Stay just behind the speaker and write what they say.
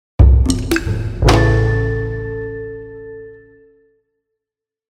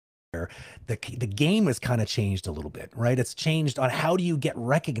the game has kind of changed a little bit, right? It's changed on how do you get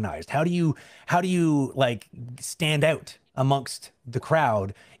recognized? How do you like stand out amongst the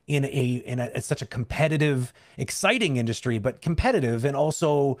crowd in such a competitive, exciting industry, but competitive, and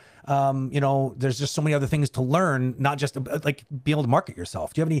also there's just so many other things to learn, not just like be able to market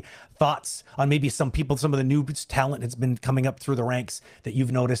yourself. Do you have any thoughts on maybe some of the new talent that's been coming up through the ranks that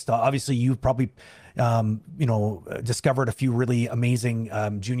you've noticed? Obviously, you've probably discovered a few really amazing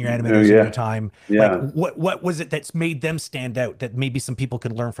junior animators in your time. Yeah. Like what was it that's made them stand out that maybe some people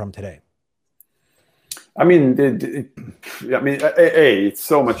could learn from today? I mean, it's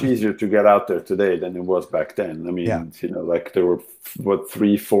so much easier to get out there today than it was back then. I mean, like there were what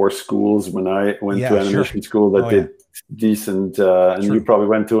 3-4 schools when I went to animation school that did decent, and you probably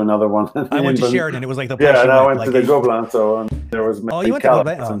went to another one. I went to Sheridan. It was like the place and I went like to the Gobelin, so there was you went to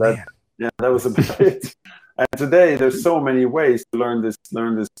Gobelin. Oh, man. That was about it. And today there's so many ways to learn this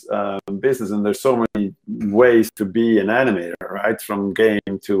business, and there's so many ways to be an animator, right? From game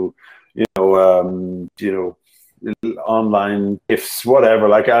to online gifts, whatever.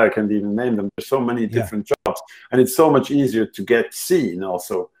 Like I can't even name them. There's so many different jobs, and it's so much easier to get seen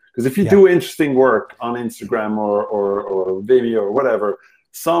also. Because if you do interesting work on Instagram or Vimeo or whatever,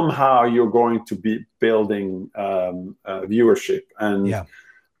 somehow you're going to be building viewership, and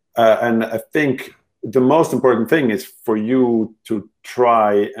I think the most important thing is for you to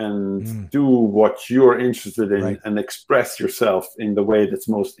try and do what you're interested in and express yourself in the way that's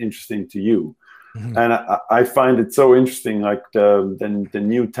most interesting to you. And I find it so interesting, like the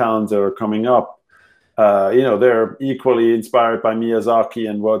new talents that are coming up, they're equally inspired by Miyazaki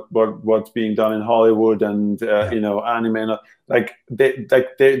and what's being done in Hollywood and anime. Like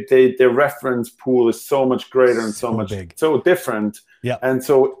their reference pool is so much greater and so much big. So different. Yeah. And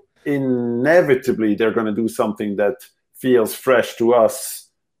so inevitably they're going to do something that feels fresh to us,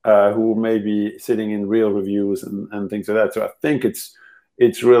 who may be sitting in real reviews and things like that. So I think it's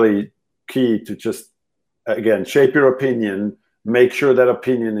really key to just again shape your opinion, make sure that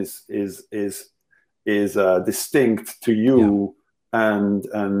opinion is distinct to you, and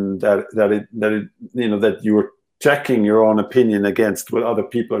that you're checking your own opinion against what other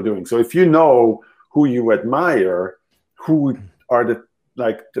people are doing. So if you know who you admire, who are the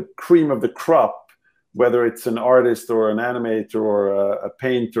cream of the crop, whether it's an artist or an animator or a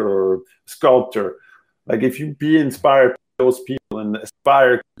painter or sculptor, like if you be inspired by those people and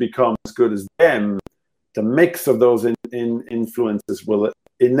aspire to become as good as them, the mix of those influences will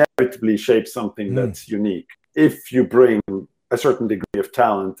inevitably shape something that's unique. If you bring a certain degree of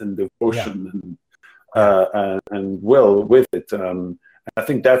talent and devotion and will with it, I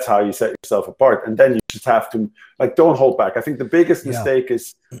think that's how you set yourself apart. And then you just have to don't hold back. I think the biggest mistake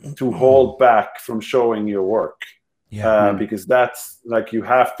is to hold back from showing your work. Because that's you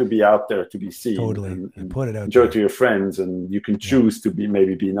have to be out there to be seen. Totally. And put it out, show it to your friends, and you can choose to be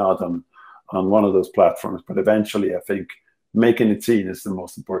not on one of those platforms. But eventually, I think making it seen is the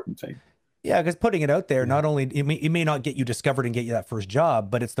most important thing. Yeah, because putting it out there, not only it may not get you discovered and get you that first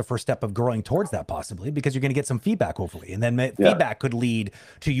job, but it's the first step of growing towards that possibly, because you're going to get some feedback hopefully, and then feedback could lead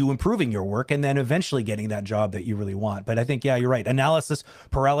to you improving your work and then eventually getting that job that you really want. But I think you're right. Analysis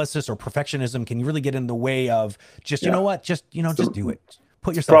paralysis or perfectionism can really get in the way of just you know what, just do it.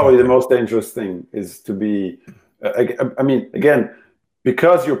 Put yourself. Probably the most dangerous thing is to be. I mean, again,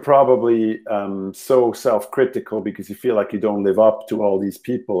 because you're probably so self-critical because you feel like you don't live up to all these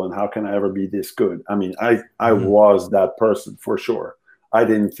people, and how can I ever be this good? I mean, I was that person for sure. I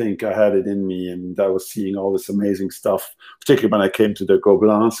didn't think I had it in me, and I was seeing all this amazing stuff, particularly when I came to the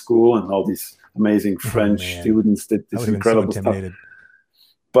Gobelin school and all these amazing French students did this incredible stuff.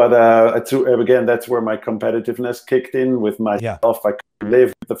 But again, that's where my competitiveness kicked in with myself. I couldn't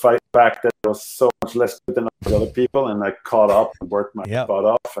live with the fact that I was so much less good than other people, and I caught up and worked my butt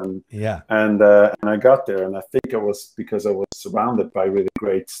off, and I got there. And I think it was because I was surrounded by really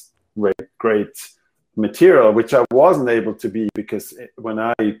great material, which I wasn't able to be because when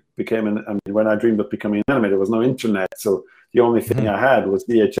I dreamed of becoming an animator, there was no internet, so the only thing I had was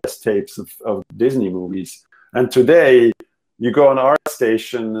VHS tapes of Disney movies. And today, you go on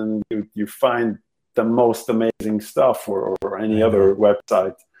ArtStation and you find the most amazing stuff, or any other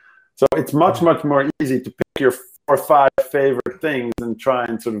website. So it's much more easy to pick your 4 or 5 favorite things and try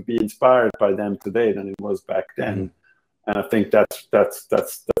and sort of be inspired by them today than it was back then. And I think that's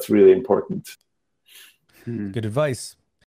really important. Good advice.